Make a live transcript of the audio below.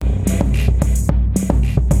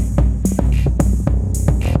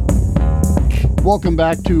Welcome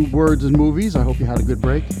back to Words and Movies. I hope you had a good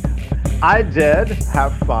break. I did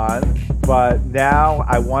have fun, but now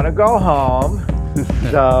I want to go home.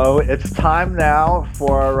 So it's time now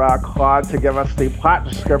for Claude to give us the plot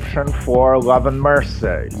description for Love and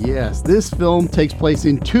Mercy. Yes, this film takes place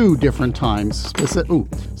in two different times,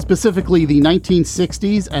 specifically the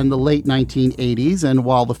 1960s and the late 1980s. And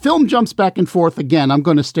while the film jumps back and forth again, I'm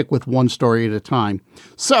going to stick with one story at a time.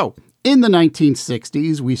 So, in the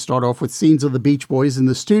 1960s, we start off with scenes of the Beach Boys in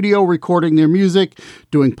the studio recording their music,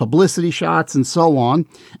 doing publicity shots, and so on.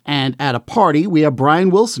 And at a party, we have Brian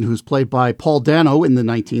Wilson, who's played by Paul Dano in the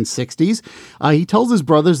 1960s. He tells his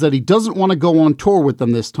brothers that he doesn't want to go on tour with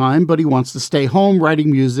them this time, but he wants to stay home writing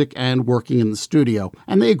music and working in the studio.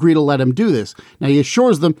 And they agree to let him do this. Now, he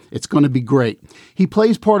assures them it's going to be great. He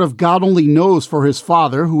plays part of God Only Knows for his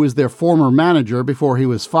father, who is their former manager before he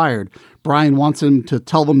was fired. Brian wants him to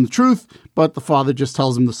tell them the truth, but the father just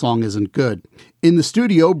tells him the song isn't good. In the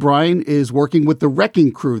studio, Brian is working with the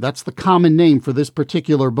Wrecking Crew. That's the common name for this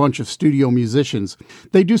particular bunch of studio musicians.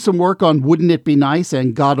 They do some work on Wouldn't It Be Nice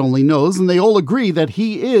and God Only Knows, and they all agree that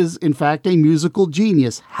he is, in fact, a musical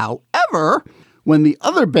genius. However, when the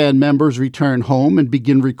other band members return home and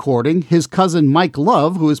begin recording, his cousin Mike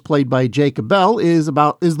Love, who is played by Jacob Bell, is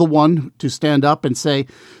the one to stand up and say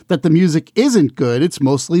that the music isn't good. It's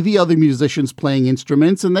mostly the other musicians playing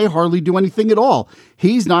instruments, and they hardly do anything at all.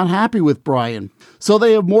 He's not happy with Brian. So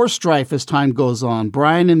they have more strife as time goes on.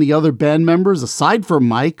 Brian and the other band members, aside from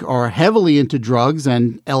Mike, are heavily into drugs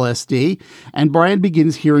and LSD, and Brian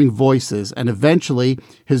begins hearing voices, and eventually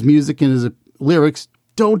his music and his lyrics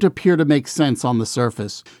don't appear to make sense on the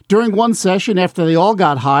surface. During one session, after they all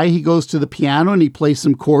got high, he goes to the piano and he plays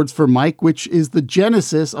some chords for Mike, which is the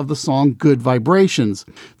genesis of the song Good Vibrations.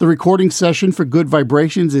 The recording session for Good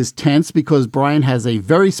Vibrations is tense because Brian has a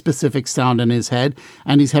very specific sound in his head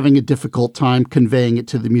and he's having a difficult time conveying it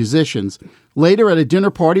to the musicians. Later, at a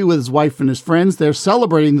dinner party with his wife and his friends, they're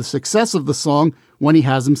celebrating the success of the song when he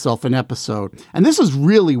has himself an episode. And this is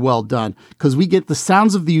really well done because we get the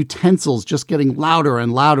sounds of the utensils just getting louder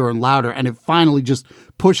and louder and louder, and it finally just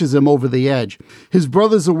pushes him over the edge. His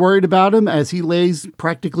brothers are worried about him as he lays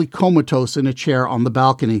practically comatose in a chair on the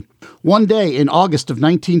balcony. One day in August of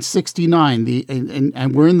 1969,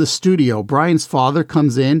 and we're in the studio, Brian's father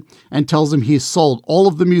comes in and tells him he's sold all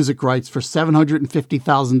of the music rights for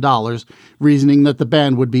 $750,000, reasoning that the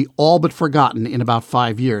band would be all but forgotten in about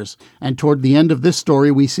 5 years. And toward the end of this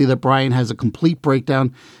story, we see that Brian has a complete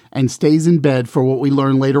breakdown and stays in bed for what we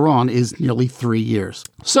learn later on is nearly 3 years.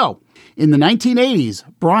 So, in the 1980s,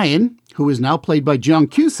 Brian, who is now played by John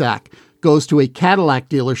Cusack, goes to a Cadillac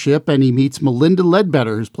dealership and he meets Melinda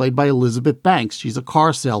Ledbetter, who's played by Elizabeth Banks. She's a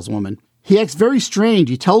car saleswoman. He acts very strange.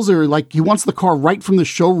 He tells her like he wants the car right from the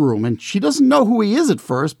showroom, and she doesn't know who he is at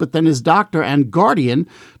first, but then his doctor and guardian,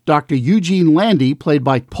 Dr. Eugene Landy, played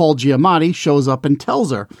by Paul Giamatti, shows up and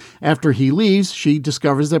tells her. After he leaves, she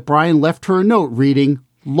discovers that Brian left her a note reading,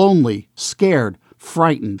 "Lonely, scared,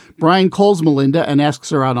 frightened." Brian calls Melinda and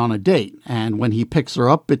asks her out on a date, and when he picks her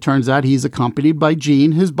up, it turns out he's accompanied by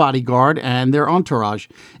Gene, his bodyguard, and their entourage.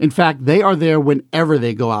 In fact, they are there whenever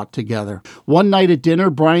they go out together. One night at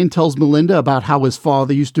dinner, Brian tells Melinda about how his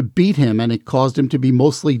father used to beat him and it caused him to be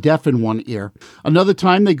mostly deaf in one ear. Another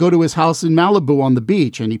time, they go to his house in Malibu on the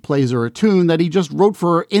beach, and he plays her a tune that he just wrote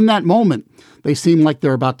for her in that moment. They seem like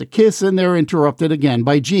they're about to kiss, and they're interrupted again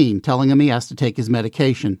by Gene, telling him he has to take his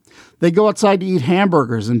medication. They go outside to eat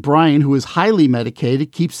hamburgers, and Brian, who is highly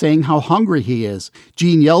medicated, keeps saying how hungry he is.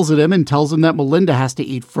 Gene yells at him and tells him that Melinda has to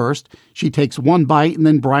eat first. She takes one bite, and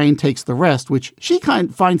then Brian takes the rest, which she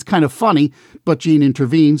finds kind of funny, but Gene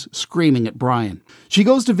intervenes, screaming at Brian. She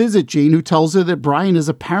goes to visit Gene, who tells her that Brian is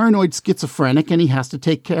a paranoid schizophrenic and he has to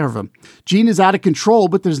take care of him. Gene is out of control,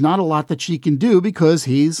 but there's not a lot that she can do because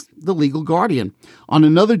he's the legal guardian. On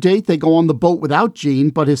another date, they go on the boat without Gene,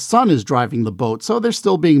 but his son is driving the boat, so they're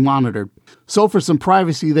still being monitored. So for some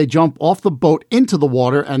privacy, they jump off the boat into the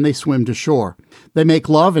water and they swim to shore. They make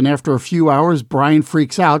love, and after a few hours, Brian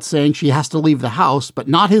freaks out, saying she has to leave the house, but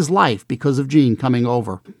not his life because of Gene coming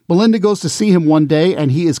over. Melinda goes to see him one day,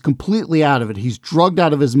 and he is completely out of it. He's drugged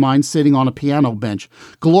out of his mind, sitting on a piano bench.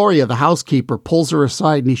 Gloria, the housekeeper, pulls her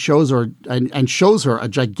aside, and he shows her a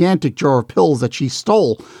gigantic jar of pills that she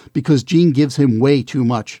stole because Gene gives him way too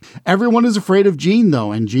much. Everyone is afraid of Gene,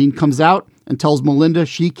 though, and Gene comes out and tells Melinda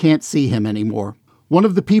she can't see him anymore. One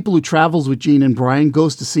of the people who travels with Gene and Brian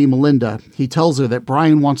goes to see Melinda. He tells her that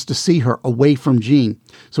Brian wants to see her away from Gene.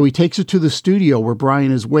 So he takes her to the studio where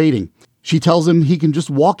Brian is waiting. She tells him he can just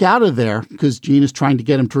walk out of there because Gene is trying to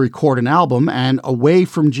get him to record an album and away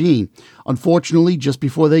from Gene. Unfortunately, just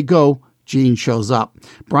before they go, Jean shows up.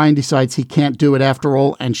 Brian decides he can't do it after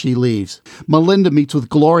all, and she leaves. Melinda meets with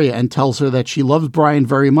Gloria and tells her that she loves Brian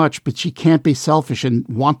very much, but she can't be selfish and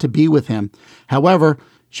want to be with him. However,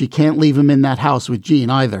 she can't leave him in that house with Jean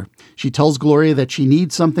either. She tells Gloria that she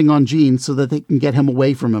needs something on Jean so that they can get him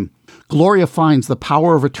away from him. Gloria finds the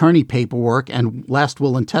power of attorney paperwork and last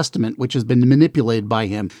will and testament, which has been manipulated by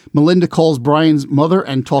him. Melinda calls Brian's mother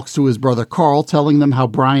and talks to his brother Carl, telling them how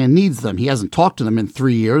Brian needs them. He hasn't talked to them in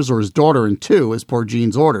 3 years, or his daughter in 2, as per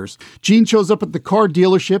Jean's orders. Jean shows up at the car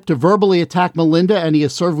dealership to verbally attack Melinda, and he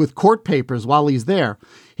is served with court papers while he's there.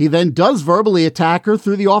 He then does verbally attack her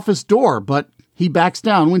through the office door, but he backs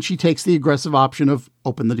down when she takes the aggressive option of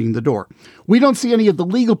opening the door. We don't see any of the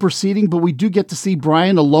legal proceeding, but we do get to see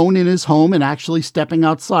Brian alone in his home and actually stepping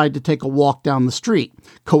outside to take a walk down the street.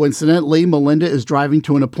 Coincidentally, Melinda is driving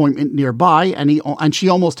to an appointment nearby, and she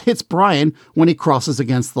almost hits Brian when he crosses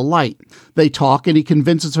against the light. They talk, and he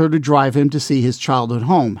convinces her to drive him to see his childhood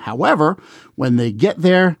home. However, when they get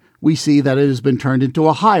there, we see that it has been turned into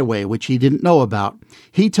a highway, which he didn't know about.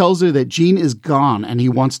 He tells her that Jean is gone and he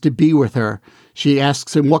wants to be with her. She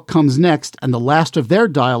asks him what comes next, and the last of their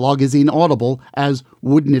dialogue is inaudible as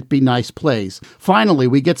 "Wouldn't it be nice" plays. Finally,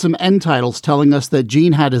 we get some end titles telling us that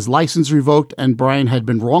Jean had his license revoked and Brian had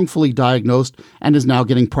been wrongfully diagnosed and is now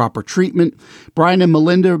getting proper treatment. Brian and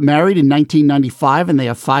Melinda married in 1995 and they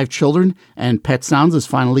have 5 children, and Pet Sounds has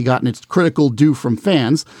finally gotten its critical due from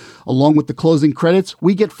fans. Along with the closing credits,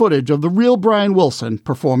 we get footage of the real Brian Wilson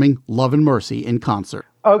performing Love and Mercy in concert.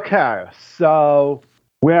 Okay, so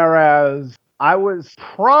whereas I was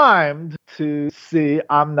primed to see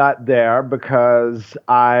I'm Not There because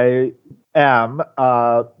I am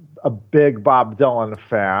a big Bob Dylan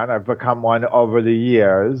fan. I've become one over the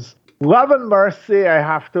years. Love and Mercy, I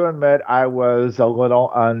have to admit, I was a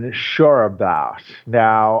little unsure about.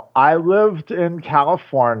 Now, I lived in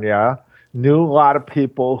California, knew a lot of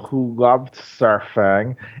people who loved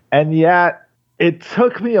surfing, and yet it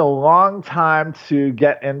took me a long time to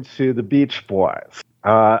get into the Beach Boys.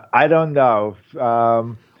 I don't know.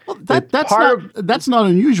 Well, that's not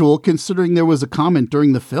unusual, considering there was a comment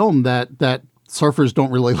during the film that surfers don't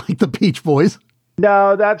really like the Beach Boys.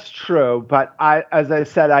 No, that's true. But as I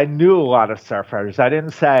said, I knew a lot of surfers. I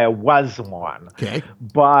didn't say I was one. Okay.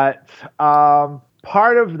 But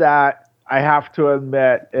part of that, I have to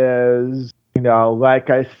admit, is, like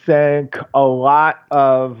I think a lot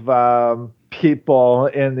of people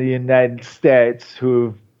in the United States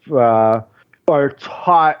who are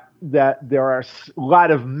taught that there are a lot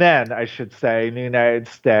of men, I should say, in the United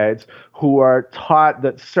States who are taught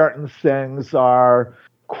that certain things are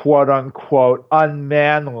quote unquote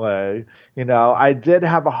unmanly. I did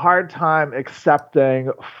have a hard time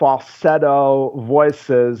accepting falsetto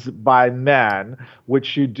voices by men,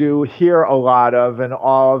 which you do hear a lot of in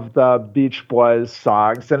all of the Beach Boys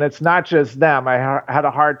songs. And it's not just them. I had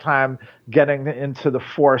a hard time getting into the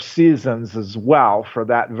Four Seasons as well for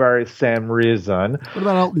that very same reason. What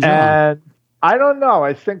about Elton John? And I don't know.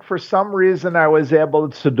 I think for some reason I was able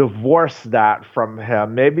to divorce that from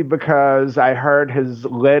him. Maybe because I heard his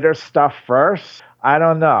later stuff first. I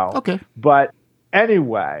don't know. Okay. But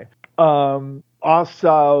anyway,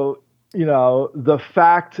 also, the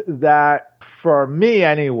fact that for me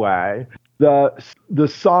anyway, the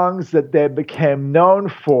songs that they became known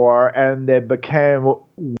for and they became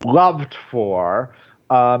loved for,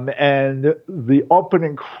 and the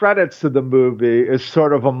opening credits of the movie is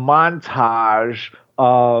sort of a montage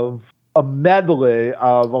of a medley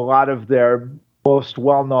of a lot of their most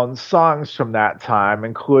well-known songs from that time,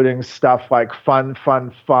 including stuff like Fun,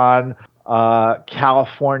 Fun, Fun,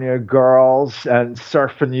 California Girls, and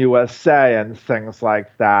Surfin' USA, and things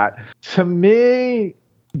like that. To me,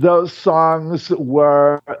 those songs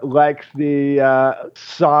were like the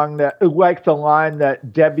line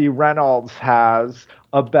that Debbie Reynolds has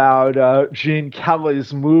about Gene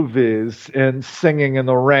Kelly's movies in Singing in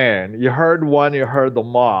the Rain. You heard one, you heard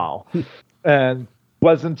them all. And it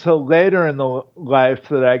wasn't until later in the life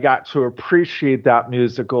that I got to appreciate that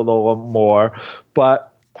music a little more.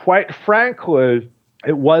 But quite frankly,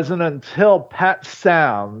 it wasn't until Pet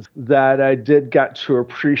Sounds that I did get to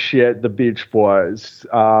appreciate the Beach Boys,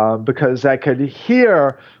 because I could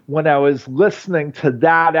hear when I was listening to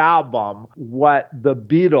that album what the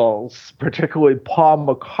Beatles, particularly Paul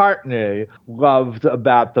McCartney, loved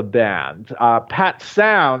about the band. Pet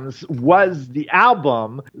Sounds was the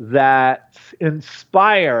album that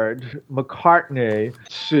inspired McCartney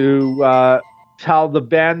to tell the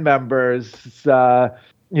band members,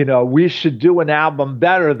 we should do an album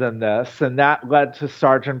better than this. And that led to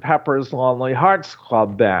Sgt. Pepper's Lonely Hearts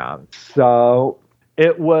Club Band. So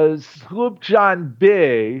it was Sloop John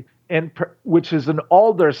B. which is an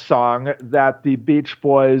older song that the Beach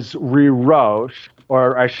Boys rewrote,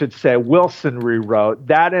 or I should say Wilson rewrote.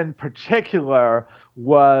 That in particular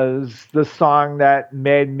was the song that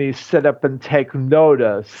made me sit up and take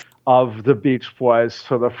notice of the Beach Boys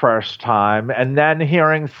for the first time. And then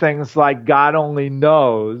hearing things like God Only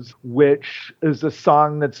Knows, which is a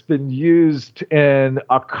song that's been used in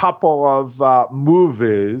a couple of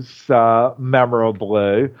movies,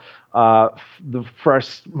 memorably. The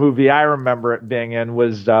first movie I remember it being in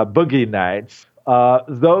was Boogie Nights.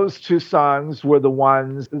 Those two songs were the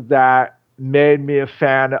ones that made me a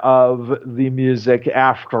fan of the music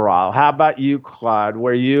after all. How about you, Claude?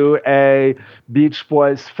 Were you a Beach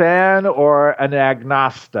Boys fan or an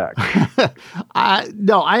agnostic?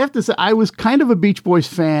 No, I have to say I was kind of a Beach Boys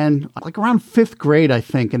fan like around 5th grade, I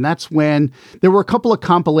think. And that's when there were a couple of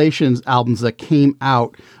compilations albums that came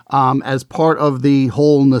out as part of the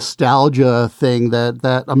whole nostalgia thing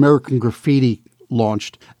that American Graffiti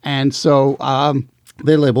launched. And so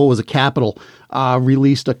their label was a Capitol.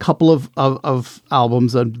 Released a couple of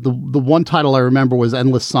albums. The one title I remember was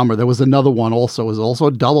Endless Summer. There was another one also. It was also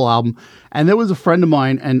a double album. And there was a friend of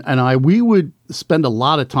mine and we would spend a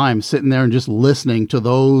lot of time sitting there and just listening to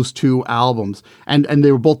those two albums. And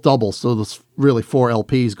they were both doubles, so there's really 4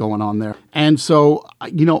 LPs going on there. And so,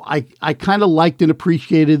 I kind of liked and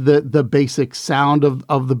appreciated the basic sound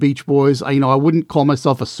of the Beach Boys. I wouldn't call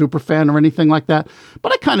myself a super fan or anything like that,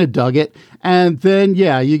 but I kind of dug it. And then,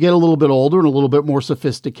 you get a little bit older and a little bit more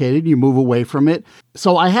sophisticated. You move away from it.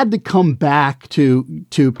 So I had to come back to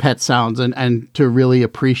Pet Sounds and to really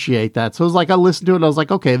appreciate that. So it was like I listened to it and I was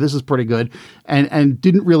like, okay, this is pretty good. And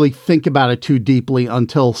didn't really think about it too deeply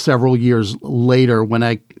until several years later when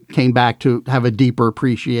I came back to have a deeper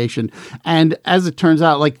appreciation. And as it turns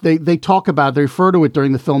out, like they refer to it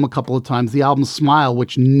during the film a couple of times, the album Smile,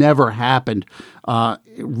 which never happened,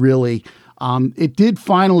 really. It did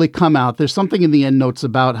finally come out. There's something in the end notes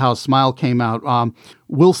about how Smile came out.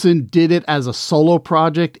 Wilson did it as a solo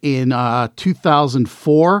project in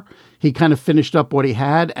 2004. He kind of finished up what he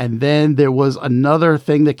had. And then there was another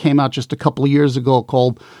thing that came out just a couple of years ago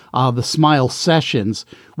called the Smile Sessions,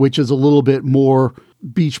 which is a little bit more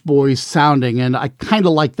Beach Boys sounding. And I kind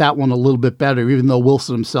of like that one a little bit better, even though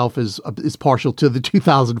Wilson himself is partial to the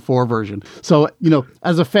 2004 version. So,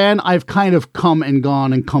 as a fan, I've kind of come and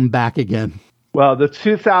gone and come back again. Well, the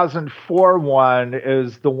 2004 one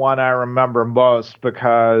is the one I remember most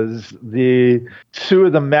because the two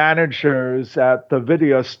of the managers at the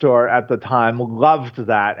video store at the time loved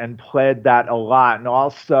that and played that a lot. And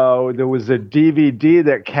also there was a DVD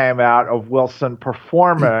that came out of Wilson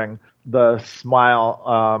performing the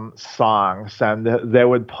Smile songs, and they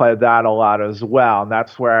would play that a lot as well. And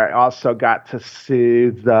that's where I also got to see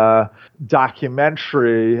the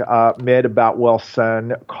documentary made about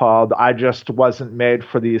Wilson called I Just Wasn't Made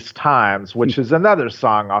for These Times, which is another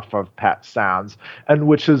song off of Pet Sounds, and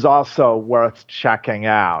which is also worth checking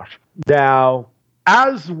out. Now,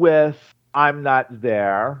 as with I'm Not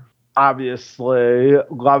There, obviously,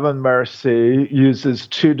 Love and Mercy uses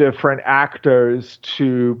 2 different actors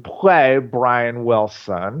to play Brian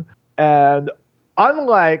Wilson. And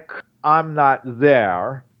unlike I'm Not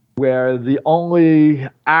There, where the only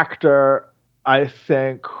actor, I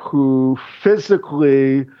think, who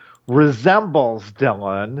physically resembles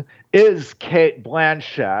Dylan is Cate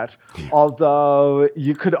Blanchett, although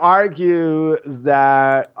you could argue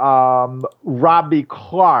that Robbie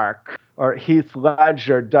Clark or Heath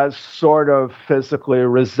Ledger does sort of physically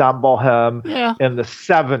resemble him in the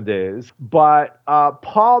 70s. But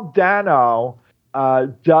Paul Dano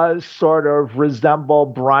does sort of resemble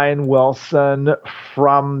Brian Wilson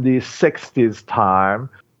from the 60s time.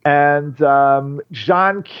 And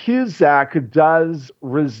John Cusack does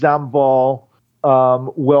resemble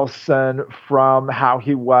Wilson from how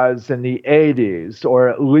he was in the 80s, or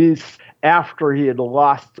at least after he had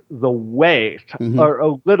lost the weight, or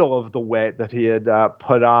a little of the weight that he had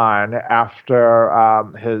put on after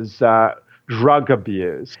his drug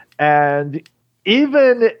abuse. And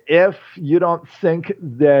even if you don't think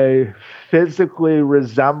they physically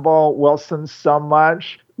resemble Wilson so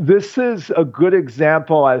much, this is a good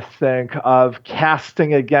example, I think, of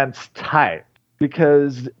casting against type.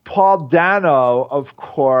 Because Paul Dano, of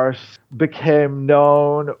course, became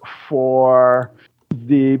known for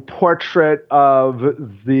the portrait of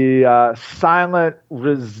the silent,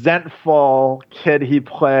 resentful kid he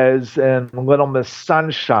plays in Little Miss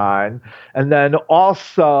Sunshine, and then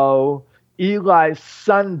also Eli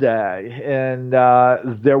Sunday in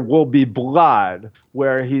There Will Be Blood,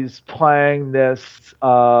 where he's playing this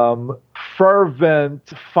fervent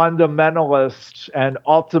fundamentalist and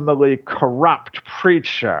ultimately corrupt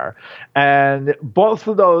preacher. And both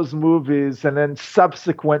of those movies and in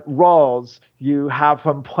subsequent roles, you have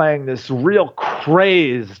him playing this real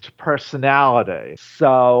crazed personality.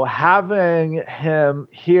 So having him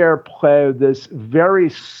here play this very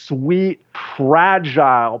sweet,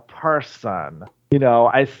 fragile person,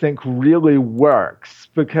 I think really works,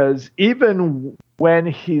 because even when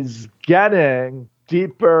he's getting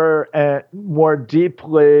deeper and more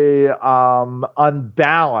deeply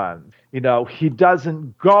unbalanced, he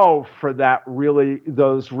doesn't go for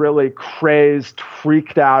those really crazed,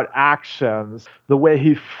 freaked out actions. The way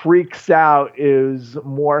he freaks out is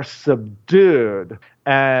more subdued,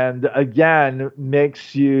 and again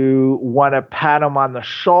makes you want to pat him on the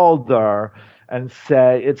shoulder and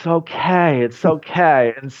say, it's okay,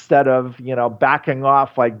 instead of, backing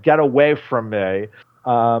off, like, get away from me.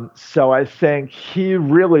 So I think he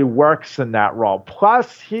really works in that role.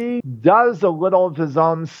 Plus, he does a little of his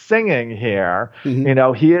own singing here.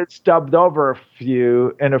 Mm-hmm. He is dubbed over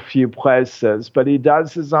in a few places, but he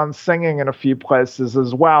does his own singing in a few places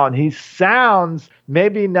as well. And he sounds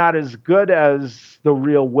maybe not as good as the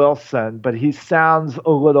real Wilson, but he sounds a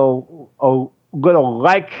little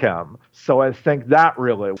like him. So I think that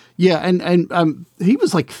really... Yeah, and he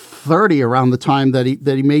was like 30 around the time that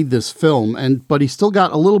he made this film, but he still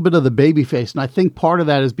got a little bit of the baby face. And I think part of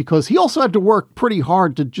that is because he also had to work pretty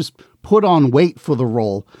hard to just put on weight for the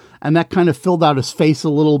role. And that kind of filled out his face a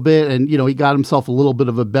little bit. And, he got himself a little bit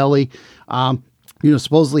of a belly.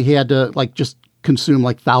 Supposedly he had to just consume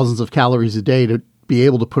thousands of calories a day to be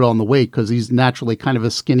able to put on the weight, because he's naturally kind of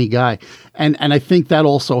a skinny guy. And I think that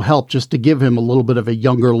also helped just to give him a little bit of a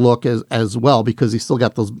younger look as well, because he's still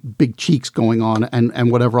got those big cheeks going on and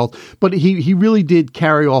whatever else. But he really did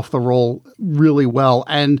carry off the role really well.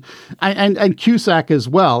 And Cusack as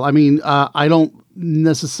well. I mean, I don't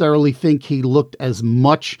necessarily think he looked as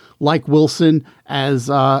much like Wilson as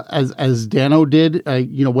Dano did,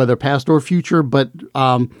 whether past or future, but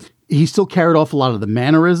he still carried off a lot of the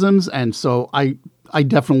mannerisms. And so I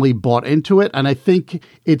definitely bought into it. And I think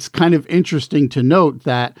it's kind of interesting to note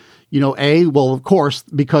that, of course,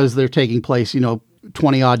 because they're taking place,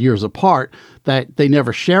 20 odd years apart, that they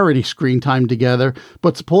never share any screen time together,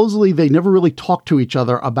 but supposedly they never really talked to each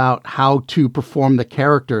other about how to perform the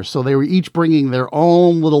character. So they were each bringing their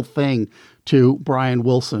own little thing to Brian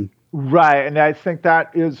Wilson. Right. And I think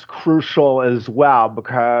that is crucial as well,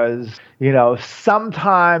 because,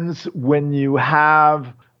 sometimes when you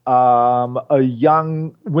have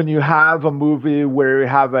when you have a movie where you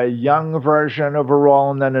have a young version of a role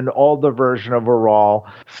and then an older version of a role,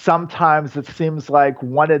 sometimes it seems like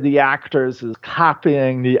one of the actors is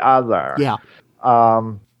copying the other. Yeah.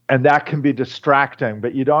 And that can be distracting,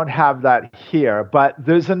 but you don't have that here. But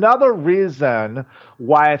there's another reason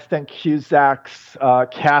why I think Cusack's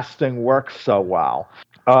casting works so well.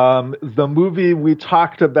 The movie we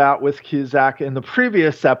talked about with Cusack in the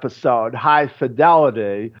previous episode, High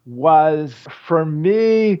Fidelity, was, for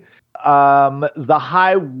me, the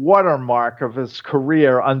high watermark of his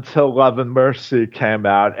career until Love and Mercy came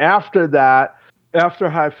out. After that, after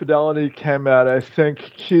High Fidelity came out, I think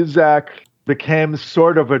Cusack became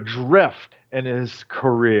sort of adrift in his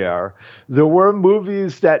career. There were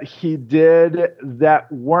movies that he did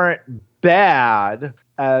that weren't bad,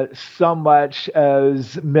 so much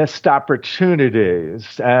as missed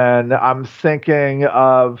opportunities. And I'm thinking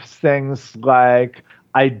of things like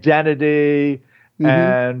Identity, mm-hmm.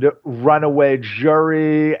 and Runaway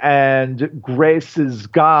Jury and Grace is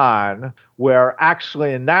Gone, where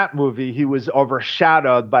actually in that movie he was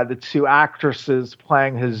overshadowed by the two actresses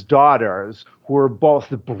playing his daughters, who were both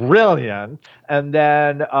brilliant. And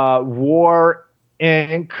then War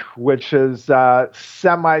Inc., which is a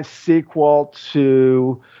semi-sequel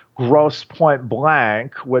to Grosse Point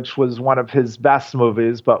Blank, which was one of his best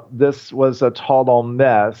movies, but this was a total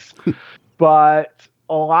miss. But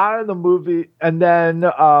a lot of the movie, and then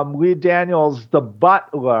Lee Daniels' The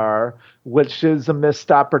Butler, which is a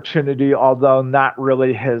missed opportunity, although not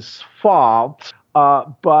really his fault.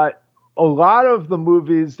 But a lot of the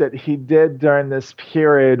movies that he did during this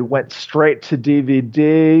period went straight to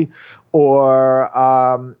DVD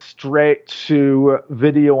or straight to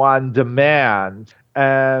video on demand.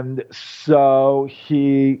 And so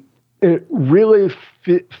it really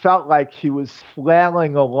felt like he was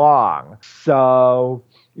flailing along. So,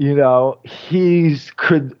 he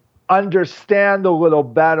could understand a little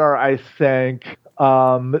better, I think,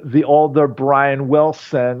 the older Brian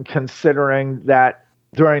Wilson, considering that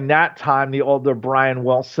during that time, the older Brian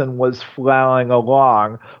Wilson was flailing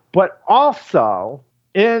along. But also,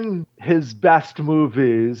 in his best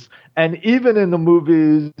movies, and even in the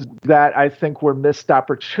movies that I think were missed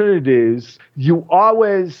opportunities, you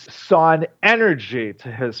always saw an energy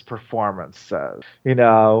to his performances.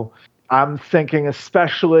 I'm thinking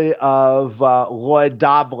especially of Lloyd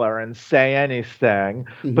Dobler in Say Anything,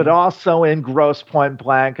 but also in Grosse Point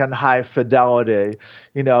Blank and High Fidelity.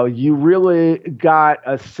 You really got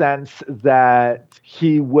a sense that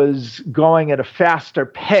he was going at a faster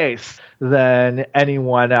pace than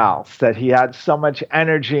anyone else, that he had so much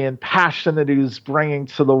energy and passion that he was bringing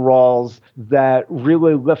to the roles that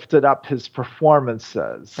really lifted up his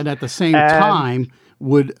performances. And at the same time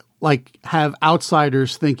would have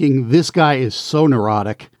outsiders thinking this guy is so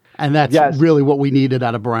neurotic. And that's really what we needed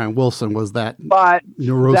out of Brian Wilson, was that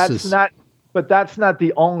neurosis. That's not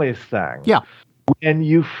the only thing. Yeah. When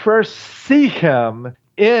you first see him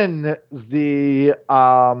in the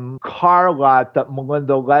car lot that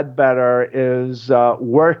Melinda Ledbetter is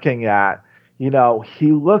working at,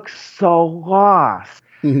 he looks so lost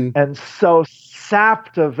and so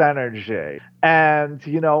sapped of energy. And,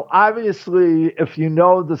 obviously, if you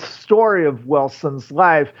know the story of Wilson's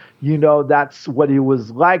life, that's what he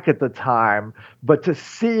was like at the time. But to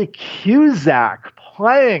see Cusack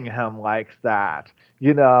playing him like that,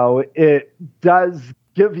 it does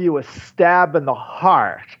give you a stab in the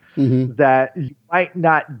heart that you might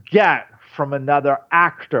not get from another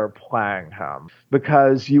actor playing him,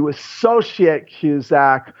 because you associate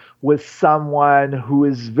Cusack with someone who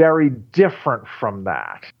is very different from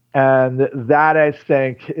that. And that I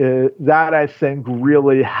think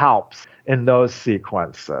really helps in those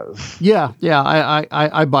sequences. Yeah,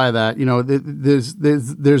 I buy that.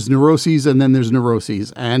 There's neuroses and then there's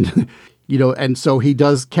neuroses, and and so he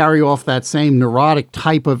does carry off that same neurotic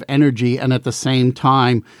type of energy, and at the same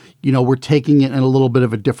time, we're taking it in a little bit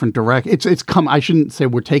of a different direction. I shouldn't say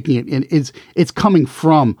we're taking it in. It's coming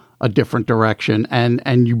from a different direction,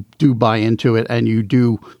 and you do buy into it, and you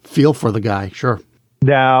do feel for the guy. Sure.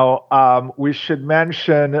 Now, we should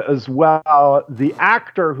mention as well the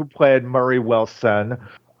actor who played Murray Wilson,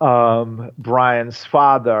 Brian's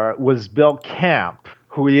father, was Bill Camp,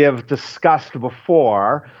 who we have discussed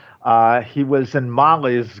before. He was in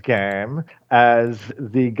Molly's Game as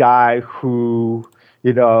the guy who,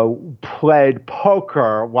 played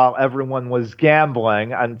poker while everyone was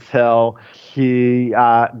gambling until he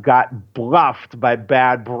got bluffed by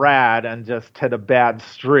Bad Brad and just hit a bad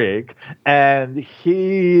streak. And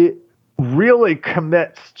he really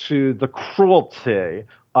commits to the cruelty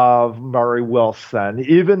of Murray Wilson,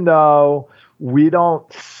 even though we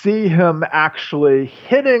don't see him actually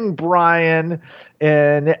hitting Brian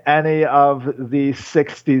in any of the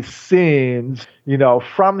 60s scenes.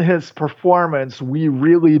 From his performance, we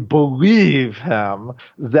really believe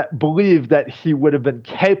that he would have been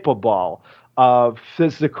capable of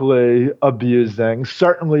physically abusing.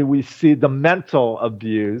 Certainly we see the mental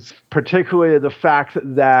abuse, particularly the fact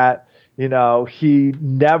that, he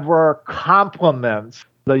never compliments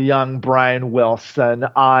the young Brian Wilson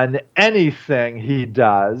on anything he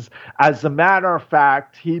does. As a matter of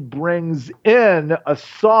fact, he brings in a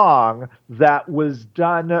song that was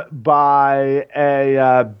done by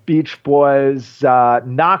a Beach Boys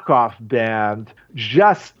knockoff band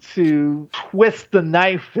just to twist the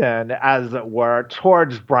knife in, as it were,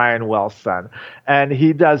 towards Brian Wilson. And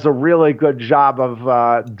he does a really good job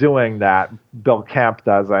of doing that. Bill Camp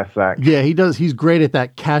does, I think. Yeah, he does. He's great at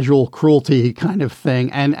that casual cruelty kind of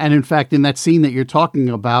thing. And in fact, in that scene that you're talking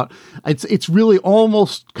about, it's really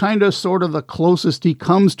almost kind of sort of the closest he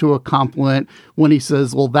comes to a compliment when he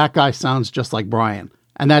says, well, that guy sounds just like Brian.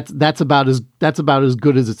 And that's about as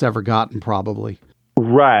good as it's ever gotten, probably.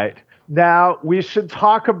 Right. Now, we should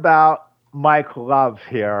talk about Mike Love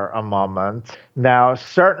here a moment. Now,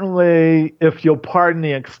 certainly, if you'll pardon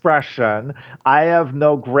the expression, I have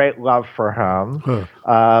no great love for him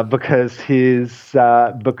because he's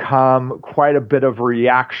become quite a bit of a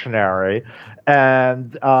reactionary.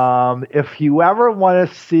 And if you ever want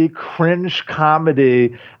to see cringe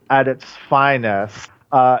comedy at its finest,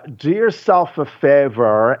 do yourself a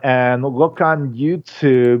favor and look on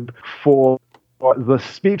YouTube for the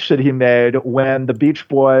speech that he made when the Beach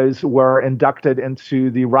Boys were inducted into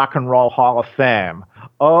the Rock and Roll Hall of Fame.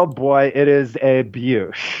 Oh boy, it is a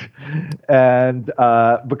beaut. And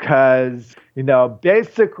because,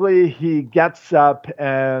 basically he gets up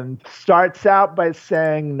and starts out by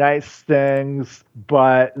saying nice things,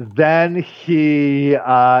 but then he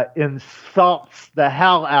insults the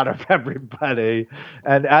hell out of everybody.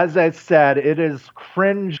 And as I said, it is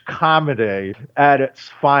cringe comedy at its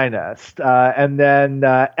finest. And then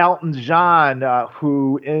Elton John,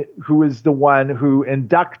 who is the one who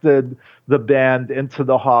inducted the band into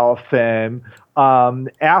the Hall of Fame.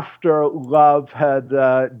 After Love had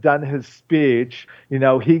done his speech,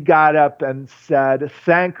 he got up and said,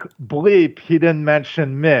 "Thank bleep he didn't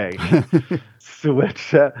mention me."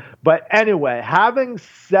 But anyway, having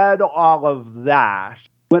said all of that,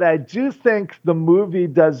 what I do think the movie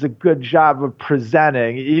does a good job of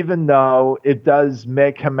presenting, even though it does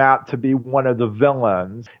make him out to be one of the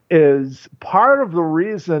villains, is part of the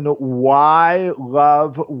reason why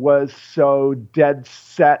Love was so dead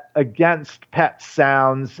set against Pet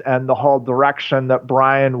Sounds and the whole direction that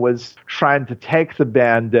Brian was trying to take the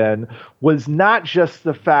band in was not just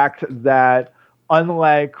the fact that,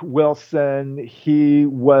 unlike Wilson, he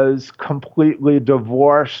was completely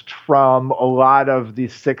divorced from a lot of the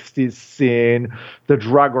 60s scene, the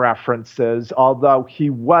drug references, although he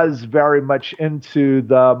was very much into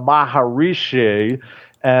the Maharishi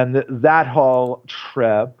and that whole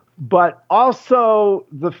trip. But also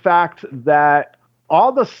the fact that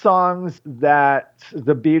all the songs that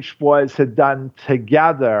the Beach Boys had done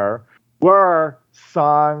together were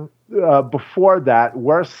songs before that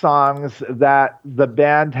were songs that the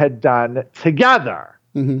band had done together.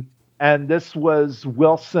 Mm-hmm. And this was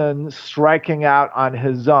Wilson striking out on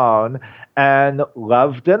his own, and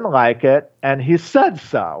Love didn't like it, and he said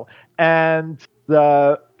so. And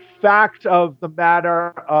the fact of the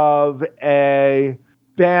matter of a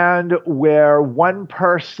band where one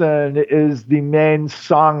person is the main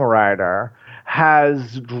songwriter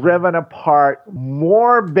has driven apart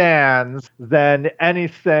more bands than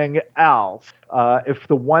anything else. If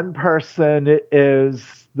the one person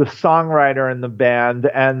is the songwriter in the band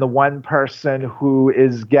and the one person who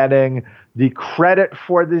is getting the credit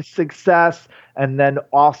for the success and then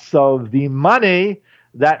also the money,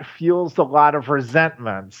 that fuels a lot of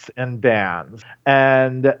resentments in bands.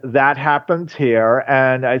 And that happened here,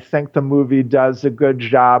 and I think the movie does a good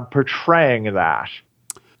job portraying that.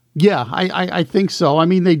 Yeah, I think so. I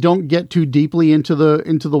mean, they don't get too deeply into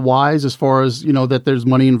the whys as far as, that there's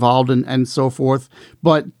money involved and so forth.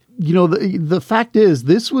 But, the fact is,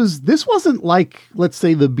 this wasn't like, let's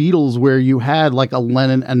say, the Beatles, where you had like a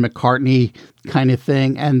Lennon and McCartney kind of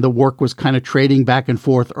thing, and the work was kind of trading back and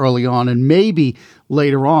forth early on, and maybe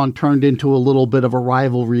later on turned into a little bit of a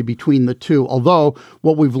rivalry between the two. Although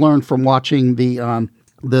what we've learned from watching the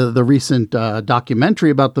recent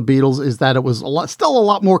documentary about the Beatles is that it was still a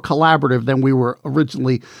lot more collaborative than we were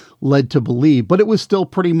originally led to believe. But it was still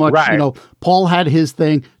pretty much, right. Paul had his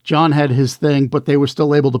thing, John had his thing, but they were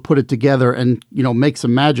still able to put it together and, make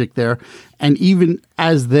some magic there. And even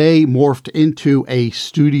as they morphed into a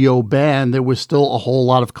studio band, there was still a whole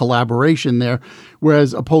lot of collaboration there.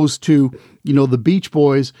 Whereas opposed to, the Beach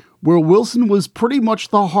Boys, where Wilson was pretty much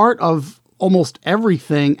the heart of almost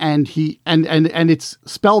everything, and it's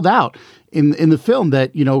spelled out in the film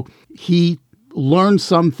that he learned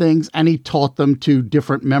some things and he taught them to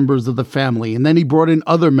different members of the family, and then he brought in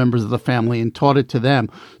other members of the family and taught it to them.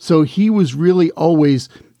 So he was really always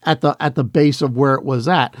at the base of where it was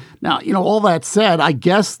at. Now, all that said, I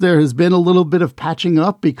guess there has been a little bit of patching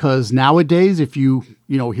up, because nowadays, if you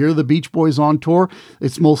hear the Beach Boys on tour,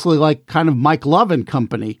 it's mostly like kind of Mike Love and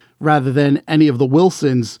company rather than any of the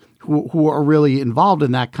Wilsons who are really involved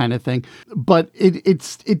in that kind of thing. But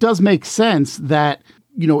it does make sense that,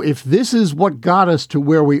 if this is what got us to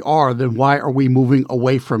where we are, then why are we moving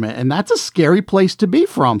away from it? And that's a scary place to be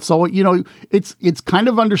from. So, it's kind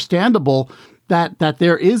of understandable that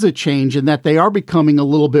there is a change and that they are becoming a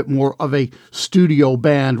little bit more of a studio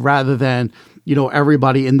band rather than,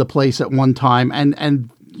 everybody in the place at one time.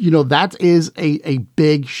 And that is a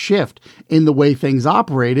big shift in the way things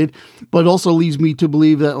operated, but also leads me to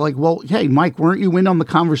believe that, like, well, hey, Mike, weren't you in on the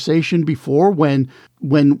conversation before when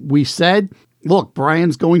we said, look,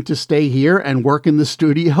 Brian's going to stay here and work in the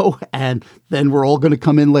studio, and then we're all going to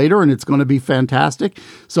come in later and it's going to be fantastic.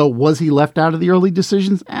 So was he left out of the early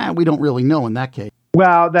decisions? We don't really know in that case.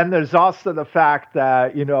 Well, then there's also the fact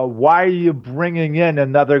that, why are you bringing in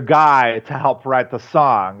another guy to help write the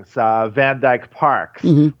songs? Van Dyke Parks.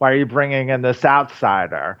 Mm-hmm. Why are you bringing in this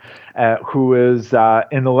outsider who is,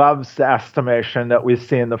 in Love's estimation that we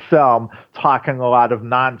see in the film, talking a lot of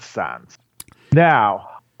nonsense? Now,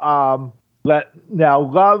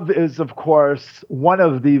 Love is, of course, one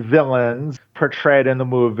of the villains portrayed in the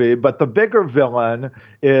movie, but the bigger villain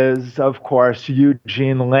is, of course,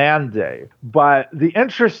 Eugene Landy. But the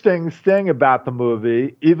interesting thing about the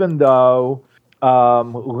movie, even though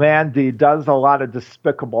Landy does a lot of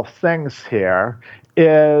despicable things here,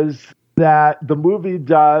 is that the movie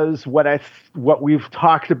does what we've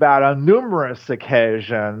talked about on numerous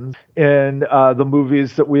occasions in the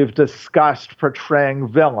movies that we've discussed portraying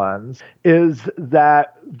villains, is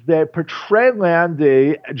that they portray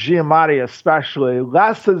Landy, Giamatti especially,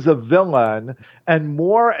 less as a villain and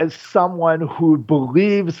more as someone who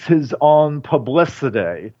believes his own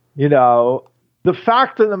publicity. You know, the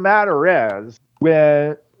fact of the matter is,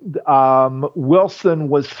 when Wilson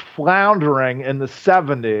was floundering in the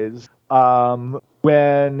 70s,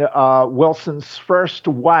 when Wilson's first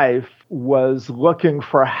wife was looking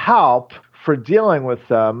for help for dealing with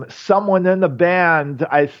them, someone in the band,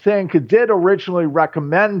 I think, did originally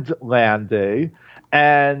recommend Landy,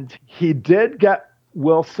 and he did get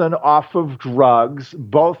Wilson off of drugs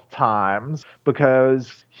both times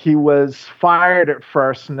because he was fired at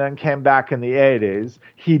first and then came back in the 80s.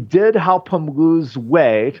 He did help him lose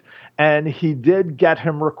weight, and he did get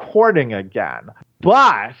him recording again.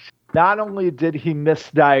 But not only did he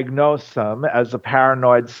misdiagnose him as a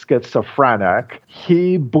paranoid schizophrenic,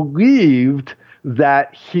 he believed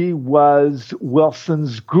that he was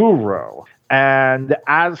Wilson's guru, and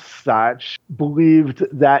as such, believed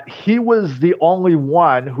that he was the only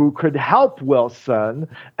one who could help Wilson,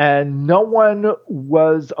 and no one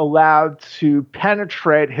was allowed to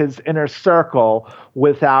penetrate his inner circle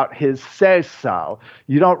without his say-so.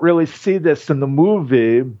 You don't really see this in the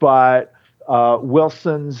movie, but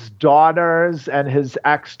Wilson's daughters and his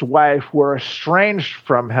ex-wife were estranged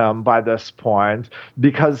from him by this point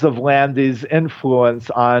because of Landy's influence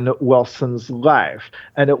on Wilson's life.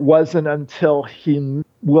 And it wasn't until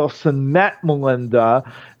Wilson met Melinda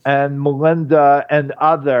and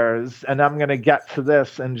others, and I'm going to get to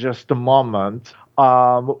this in just a moment,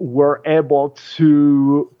 were able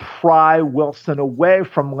to pry Wilson away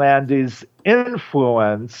from Landy's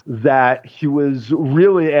influence, that he was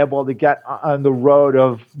really able to get on the road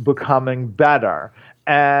of becoming better.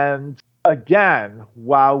 And again,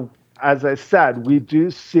 while, as I said, we do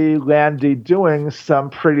see Landy doing some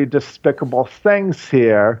pretty despicable things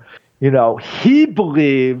here, you know, he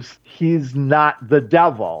believes he's not the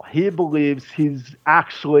devil. He believes he's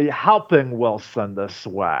actually helping Wilson this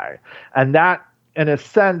way. And that, in a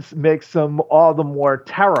sense, makes him all the more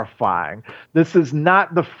terrifying. This is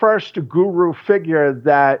not the first guru figure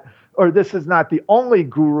this is not the only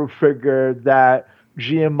guru figure that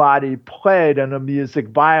Giamatti played in a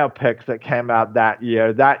music biopic that came out that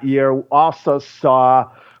year. That year also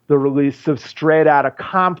saw the release of Straight Outta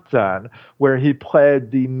Compton, where he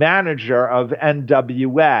played the manager of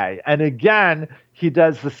NWA. And again, he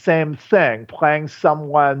does the same thing, playing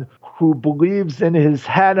someone who believes in his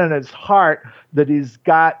head and his heart that he's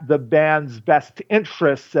got the band's best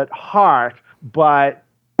interests at heart, but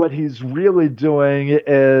what he's really doing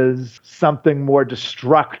is something more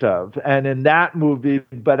destructive. And in that movie,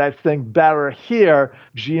 but I think better here,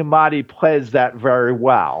 Giamatti plays that very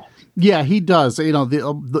well. Yeah, he does. You know,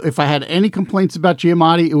 if I had any complaints about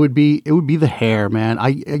Giamatti, it would be the hair, man.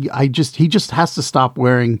 He just has to stop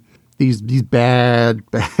wearing these bad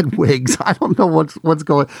wigs. I don't know what's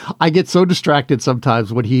going. I get so distracted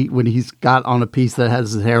sometimes when he's got on a piece that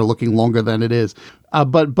has his hair looking longer than it is.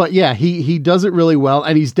 But yeah, he does it really well,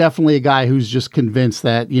 and he's definitely a guy who's just convinced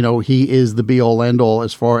that, you know, he is the be all end all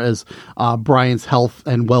as far as Brian's health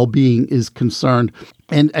and well being is concerned.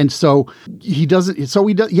 And so he doesn't. So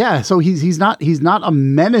he does. Yeah. So he's not a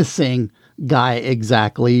menacing guy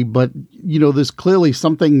exactly, but you know, there's clearly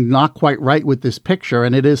something not quite right with this picture,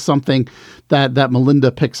 and it is something that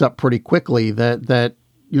Melinda picks up pretty quickly. That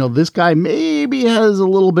you know, this guy maybe has a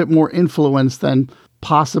little bit more influence than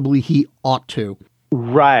possibly he ought to.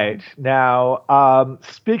 Right. Now,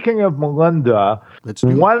 speaking of Melinda,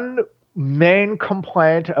 one main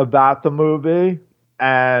complaint about the movie,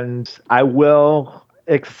 and I will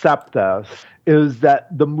accept this, is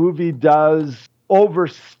that the movie does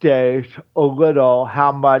overstate a little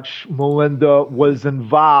how much Melinda was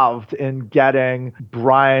involved in getting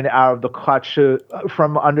Brian out of the clutches,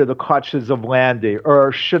 from under the clutches of Landy,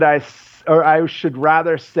 or I should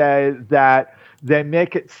rather say that they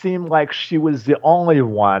make it seem like she was the only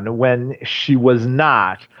one when she was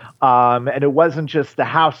not. And it wasn't just the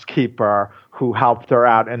housekeeper who helped her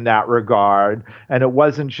out in that regard. And it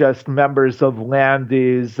wasn't just members of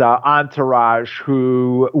Landy's entourage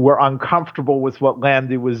who were uncomfortable with what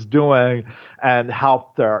Landy was doing and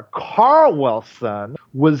helped her. Carl Wilson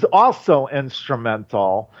was also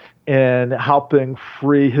instrumental in helping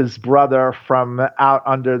free his brother from out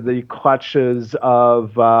under the clutches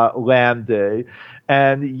of Landy.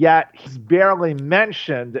 and yet he's barely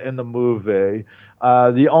mentioned in the movie.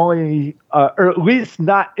 The only, or at least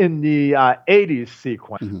not in the 80s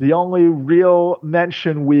sequence, the only real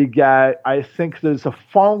mention we get, I think there's a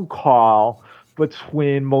phone call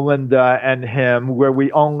between Melinda and him where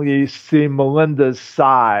we only see Melinda's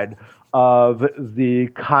side of the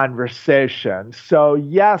conversation. So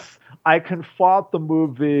yes, I can fault the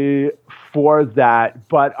movie for that.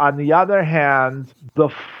 But on the other hand, the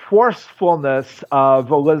forcefulness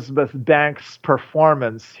of Elizabeth Banks'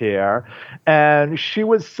 performance here, and she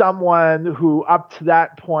was someone who up to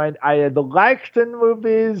that point I had liked in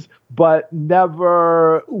movies, but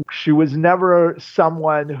she was never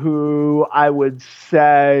someone who I would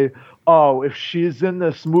say, oh, if she's in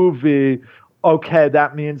this movie, okay,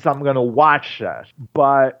 that means I'm going to watch it.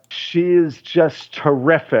 But she is just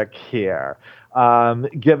terrific here,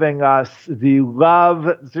 giving us the love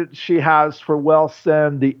that she has for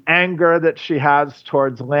Wilson, the anger that she has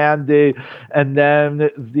towards Landy, and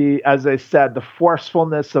then as I said, the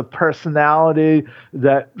forcefulness of personality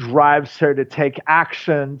that drives her to take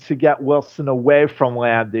action to get Wilson away from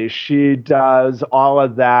Landy. She does all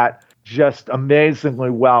of that just amazingly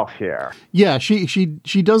well here. Yeah, she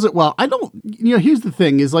does it well. I don't, here's the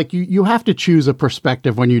thing is like you have to choose a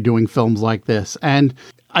perspective when you're doing films like this. And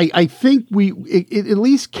I think it at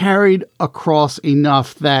least carried across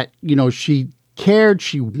enough that, she cared,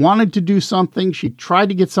 she wanted to do something, she tried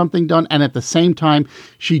to get something done. And at the same time,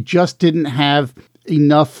 she just didn't have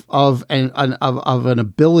enough of an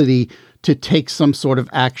ability to take some sort of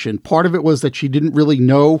action. Part of it was that she didn't really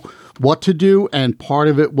know what to do, and part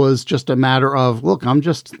of it was just a matter of, look, I'm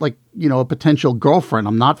just like, a potential girlfriend.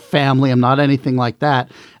 I'm not family. I'm not anything like that.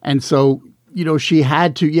 And so, she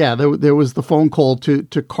had to, there was the phone call to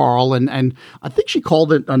Carl, and I think she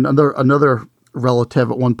called it another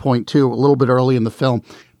relative at one point too, a little bit early in the film.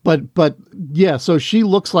 But yeah, so she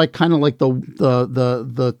looks like kind of like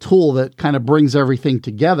the tool that kind of brings everything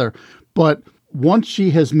together. But once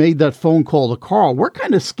she has made that phone call to Carl, we're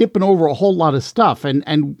kind of skipping over a whole lot of stuff.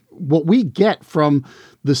 And what we get from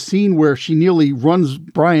the scene where she nearly runs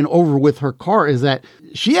Brian over with her car is that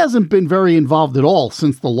she hasn't been very involved at all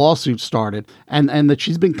since the lawsuit started, and that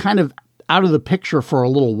she's been kind of out of the picture for a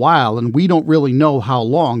little while, and we don't really know how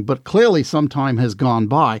long, but clearly some time has gone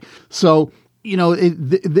by. So,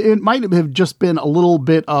 it might have just been a little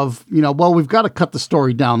bit of, well, we've got to cut the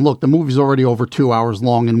story down. Look, the movie's already over 2 hours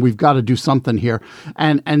long, and we've got to do something here.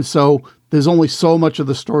 And so there's only so much of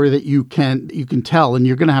the story that you can tell, and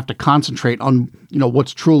you're going to have to concentrate on,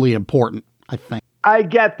 what's truly important, I think. I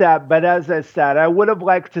get that, but as I said, I would have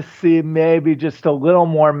liked to see maybe just a little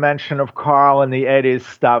more mention of Carl in the 80s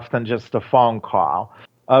stuff than just a phone call.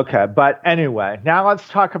 Okay, but anyway, now let's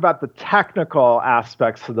talk about the technical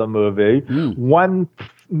aspects of the movie.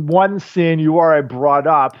 One scene you already brought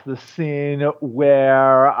up, the scene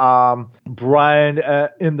where Brian,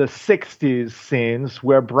 in the 60s scenes,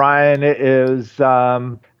 where Brian is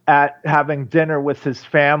at having dinner with his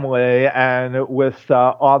family and with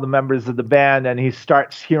all the members of the band, and he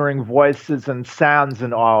starts hearing voices and sounds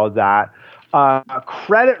and all of that.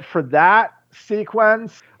 Credit for that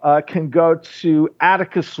sequence can go to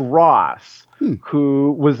Atticus Ross,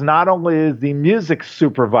 who was not only the music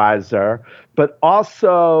supervisor, but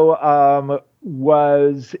also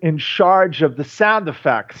was in charge of the sound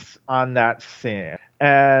effects on that scene.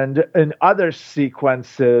 And in other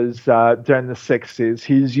sequences during the 60s,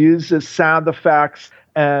 he's used his sound effects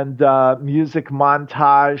and music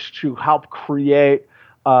montage to help create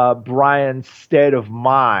Brian's state of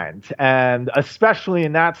mind. And especially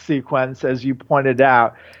in that sequence, as you pointed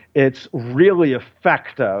out, it's really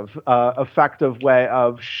effective way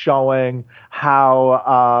of showing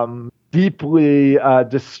how deeply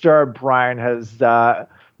disturbed Brian has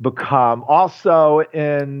become. Also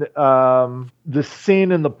in the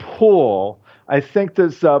scene in the pool, I think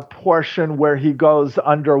there's a portion where he goes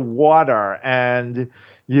underwater and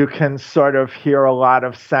you can sort of hear a lot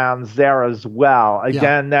of sounds there as well.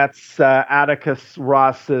 Again, that's Atticus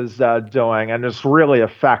Ross's doing, and it's really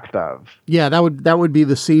effective. Yeah, that would be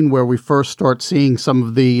the scene where we first start seeing some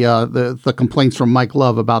of the complaints from Mike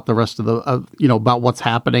Love about the rest of the about what's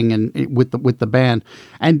happening and with the band.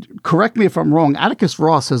 And correct me if I'm wrong, Atticus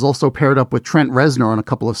Ross has also paired up with Trent Reznor on a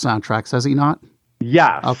couple of soundtracks, has he not?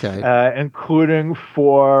 Yes. Okay. Including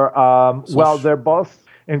for they're both.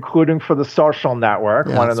 Including for The Social Network,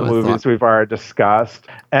 one of the movies we've already discussed,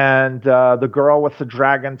 and The Girl with the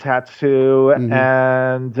Dragon Tattoo,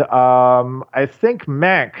 and I think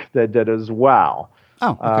Mank they did as well.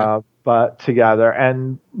 Oh, okay. but together,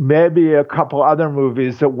 and maybe a couple other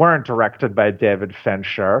movies that weren't directed by David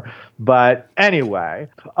Fincher. But anyway,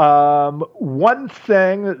 one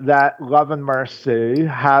thing that Love and Mercy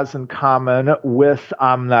has in common with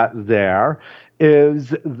I'm Not There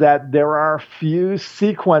is that there are a few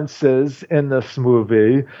sequences in this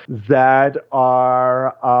movie that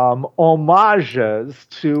are homages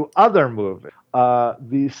to other movies.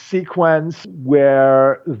 The sequence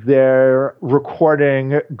where they're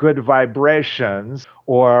recording Good Vibrations,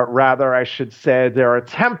 or rather, I should say, they're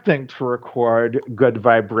attempting to record Good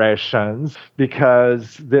Vibrations,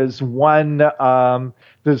 because there's one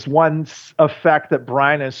effect that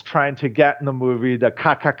Brian is trying to get in the movie, the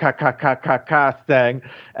ka thing,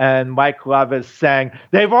 and Mike Love is saying,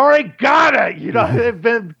 they've already got it! They've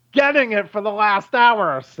been getting it for the last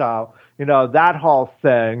hour or so. That whole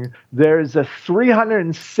thing. There's a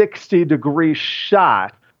 360-degree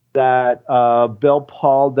shot that Bill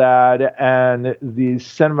Pauldad and the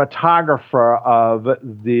cinematographer of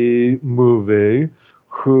the movie,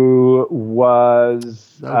 who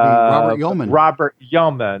was Robert Yeoman. Robert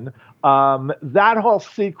Yeoman. That whole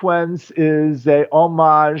sequence is a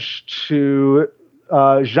homage to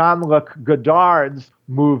Jean-Luc Godard's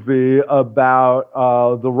movie about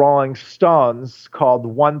the Rolling Stones called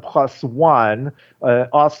 1+1,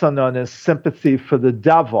 also known as Sympathy for the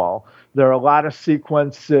Devil. There are a lot of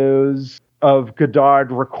sequences of Godard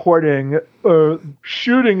shooting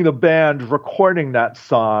the band recording that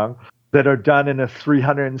song that are done in a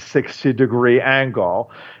 360-degree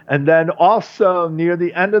angle. And then also near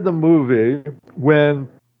the end of the movie, when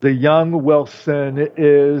the young Wilson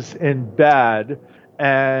is in bed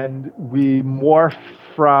and we morph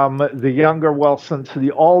from the younger Wilson to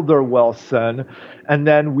the older Wilson, and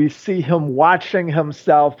then we see him watching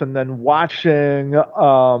himself and then watching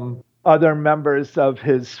other members of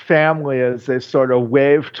his family as they sort of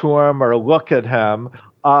wave to him or look at him.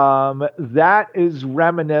 That is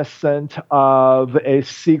reminiscent of a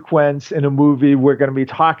sequence in a movie we're going to be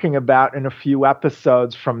talking about in a few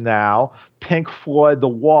episodes from now, Pink Floyd, The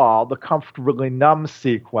Wall, the Comfortably Numb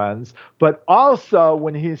sequence. But also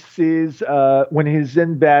when when he's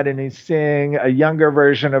in bed and he's seeing a younger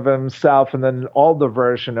version of himself and then an older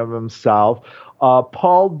version of himself,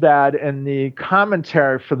 Pauldad in the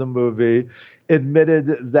commentary for the movie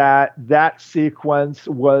admitted that sequence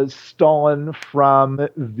was stolen from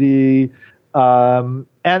the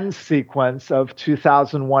end sequence of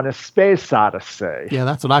 2001: A Space Odyssey. Yeah,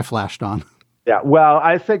 that's what I flashed on. Yeah, well,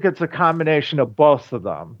 I think it's a combination of both of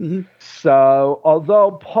them. Mm-hmm. So,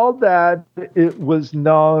 although Pauldad was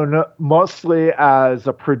known mostly as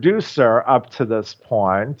a producer up to this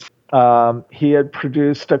point, he had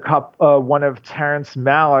produced one of Terrence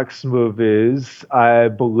Malick's movies, I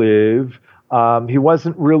believe. He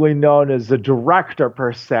wasn't really known as a director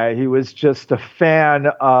per se. He was just a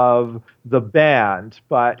fan of the band.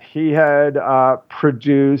 But he had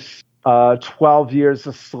produced 12 Years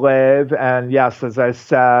a Slave, and yes, as I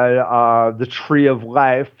said, The Tree of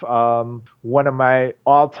Life, one of my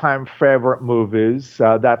all-time favorite movies.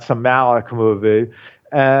 That's a Malick movie.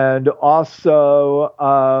 And also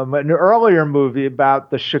an earlier movie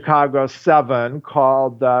about the Chicago 7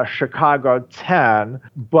 called Chicago 10.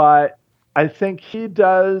 But I think he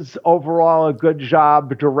does overall a good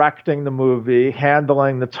job directing the movie,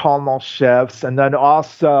 handling the tonal shifts, and then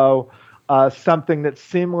also something that's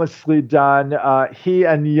seamlessly done. He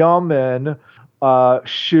and Yeoman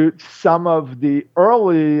shoot some of the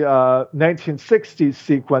early 1960s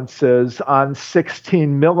sequences on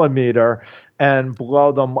 16 millimeter and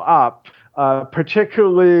blow them up,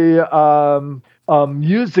 particularly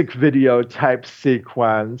music video type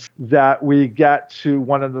sequence that we get to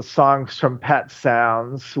one of the songs from Pet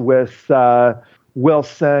Sounds with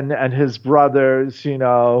Wilson and his brothers. Each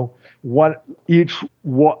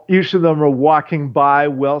of them are walking by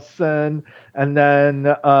Wilson, and then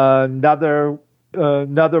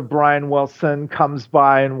another Brian Wilson comes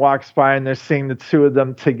by and walks by, and they're seeing the two of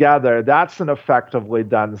them together. That's an effectively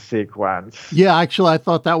done sequence. Yeah, actually, I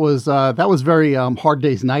thought that was very Hard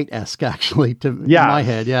Day's Night-esque, actually, in my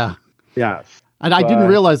head. Yeah. Yes. And I didn't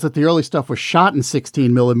realize that the early stuff was shot in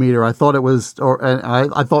 16 millimeter. I thought it was,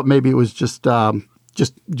 I thought maybe it was just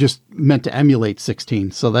meant to emulate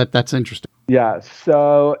 16. So that's interesting. Yeah.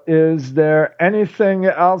 So is there anything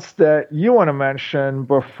else that you want to mention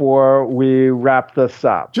before we wrap this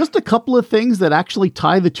up? Just a couple of things that actually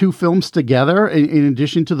tie the two films together, in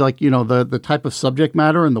addition to the type of subject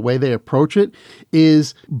matter and the way they approach it,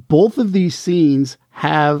 is both of these scenes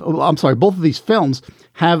both of these films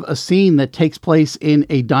have a scene that takes place in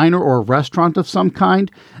a diner or a restaurant of some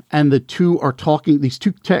kind, and the two are talking. These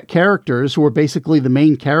two characters, who are basically the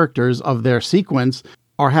main characters of their sequence,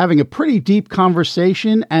 are having a pretty deep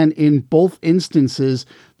conversation, and in both instances,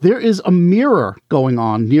 there is a mirror going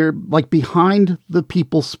on behind the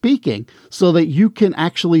people speaking, so that you can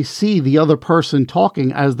actually see the other person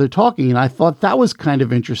talking as they're talking. And I thought that was kind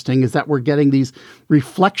of interesting, is that we're getting these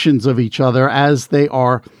reflections of each other as they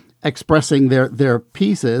are expressing their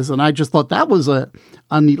pieces. And I just thought that was a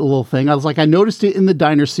neat little thing. I noticed it in the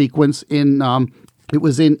diner sequence it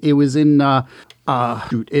was in,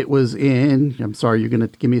 I'm sorry, you're going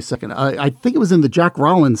to give me a second. I think it was in the Jack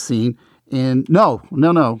Rollins scene it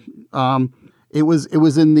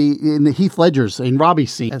was in the Heath Ledger's, in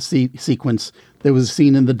Robbie's sequence. There was a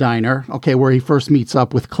scene in the diner, where he first meets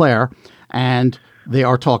up with Claire, and they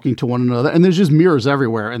are talking to one another, and there's just mirrors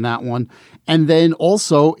everywhere in that one. And then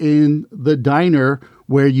also in the diner,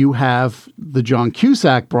 where you have the John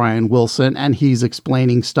Cusack Brian Wilson, and he's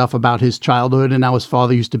explaining stuff about his childhood and how his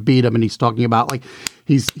father used to beat him, and he's talking about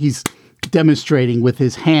he's demonstrating with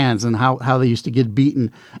his hands and how they used to get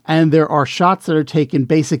beaten. And there are shots that are taken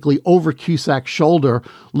basically over Cusack's shoulder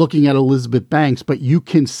looking at Elizabeth Banks, but you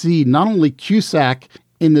can see not only Cusack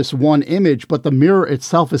in this one image, but the mirror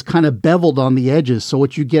itself is kind of beveled on the edges. So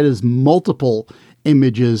what you get is multiple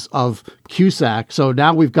images of Cusack. So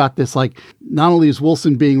now we've got this, not only is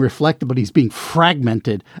Wilson being reflected, but he's being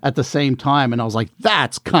fragmented at the same time. And I was like,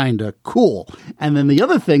 that's kind of cool. And then the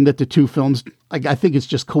other thing that the two films, I think it's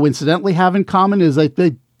just coincidentally have in common, is that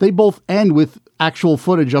they both end with actual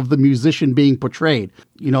footage of the musician being portrayed,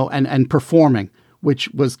 and performing, which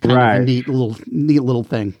was kind of a neat little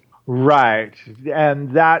thing. Right.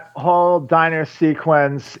 And that whole diner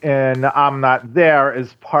sequence in I'm Not There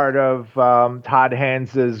is part of Todd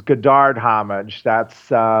Haynes' Godard homage.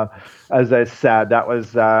 That's, as I said, that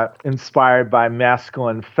was inspired by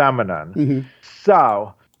Masculine Feminine. Mm-hmm.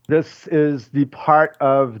 So this is the part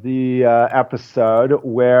of the episode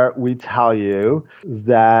where we tell you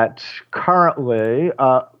that currently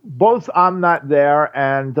both I'm Not There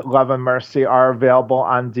and Love and Mercy are available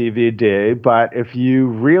on DVD, but if you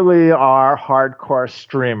really are a hardcore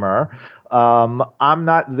streamer, I'm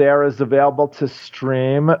Not There is available to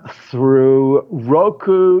stream through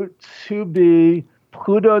Roku, Tubi,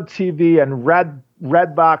 Pluto TV, and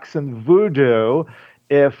Redbox and Vudu,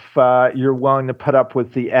 if you're willing to put up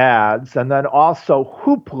with the ads. And then also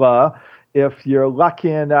Hoopla, if you're lucky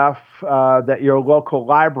enough that your local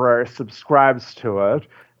library subscribes to it.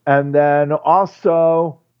 And then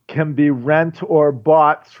also can be rent or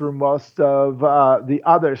bought through most of the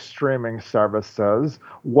other streaming services,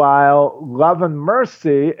 while Love and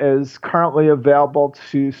Mercy is currently available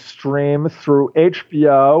to stream through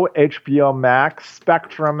HBO, HBO Max,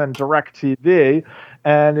 Spectrum, and DirecTV,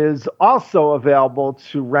 and is also available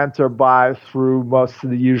to rent or buy through most of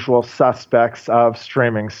the usual suspects of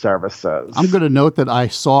streaming services. I'm going to note that I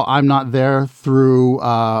saw I'm Not There through,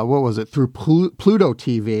 through Pluto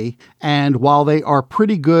TV. And while they are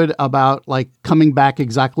pretty good about coming back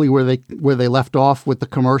exactly where they left off with the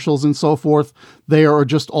commercials and so forth, they are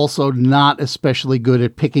just also not especially good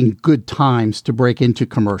at picking good times to break into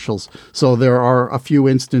commercials. So there are a few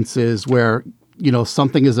instances where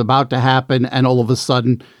something is about to happen, and all of a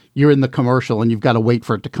sudden you're in the commercial and you've got to wait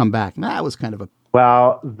for it to come back. And that was kind of a...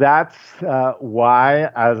 Well, that's why,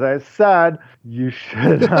 as I said, you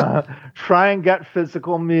should try and get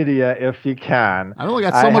physical media if you can. I only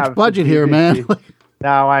got so much budget here, man.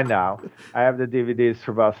 No, I know. I have the DVDs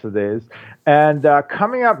for both of these. And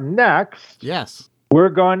coming up next, yes, we're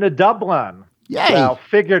going to Dublin. Yay. Well,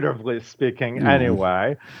 figuratively speaking,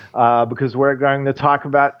 anyway, because we're going to talk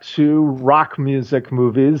about two rock music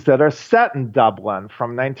movies that are set in Dublin.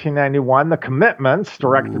 From 1991, The Commitments,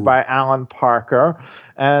 directed by Alan Parker,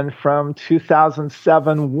 and from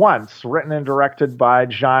 2007, Once, written and directed by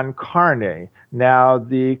John Carney. Now,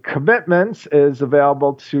 The Commitments is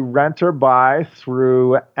available to rent or buy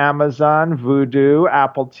through Amazon, Vudu,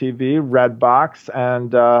 Apple TV, Redbox,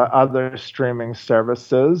 and other streaming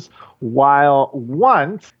services, while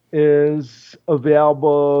Once is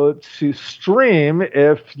available to stream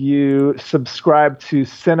if you subscribe to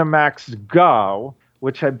Cinemax Go,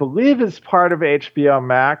 which I believe is part of HBO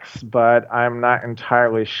Max, but I'm not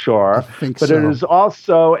entirely sure. I think but so. It is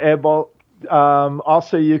also able...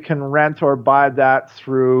 also, you can rent or buy that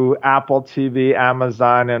through Apple TV,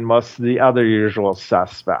 Amazon, and most of the other usual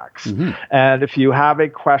suspects. Mm-hmm. And if you have a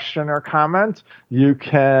question or comment, you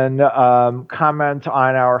can comment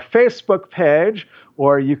on our Facebook page,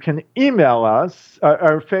 or you can email us.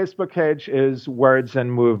 Our Facebook page is Words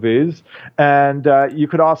and Movies, and you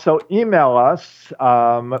could also email us.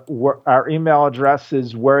 Our email address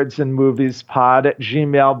is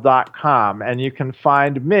wordsandmoviespod@gmail.com, and you can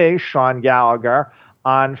find me, Sean Gallagher,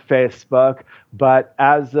 on Facebook, but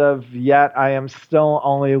as of yet, I am still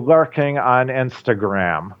only lurking on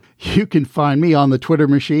Instagram. You can find me on the Twitter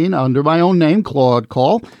machine under my own name, Claude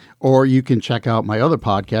Call, or you can check out my other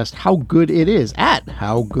podcast, How Good It Is, at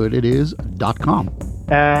howgooditis.com.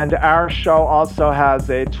 And our show also has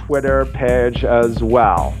a Twitter page as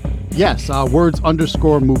well. Yes,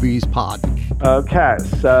 Words_Movies Pod. Okay,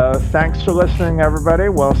 so thanks for listening, everybody.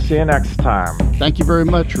 We'll see you next time. Thank you very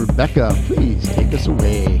much, Rebecca. Please take us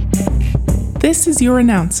away. This is your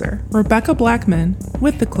announcer, Rebecca Blackman,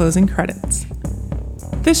 with the closing credits.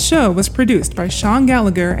 This show was produced by Sean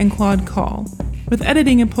Gallagher and Claude Call, with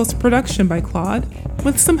editing and post-production by Claude,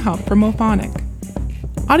 with some help from Mophonic.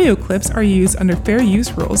 Audio clips are used under fair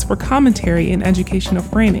use rules for commentary and educational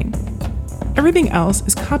framing. Everything else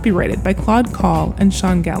is copyrighted by Claude Call and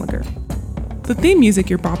Sean Gallagher. The theme music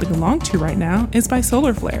you're bopping along to right now is by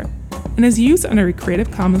Solar Flare and is used under a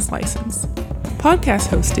Creative Commons license. Podcast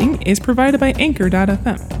hosting is provided by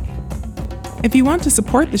Anchor.fm. If you want to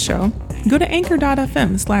support the show, go to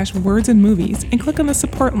anchor.fm/wordsandmovies and click on the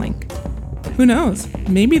support link. Who knows?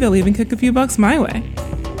 Maybe they'll even kick a few bucks my way.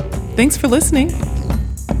 Thanks for listening.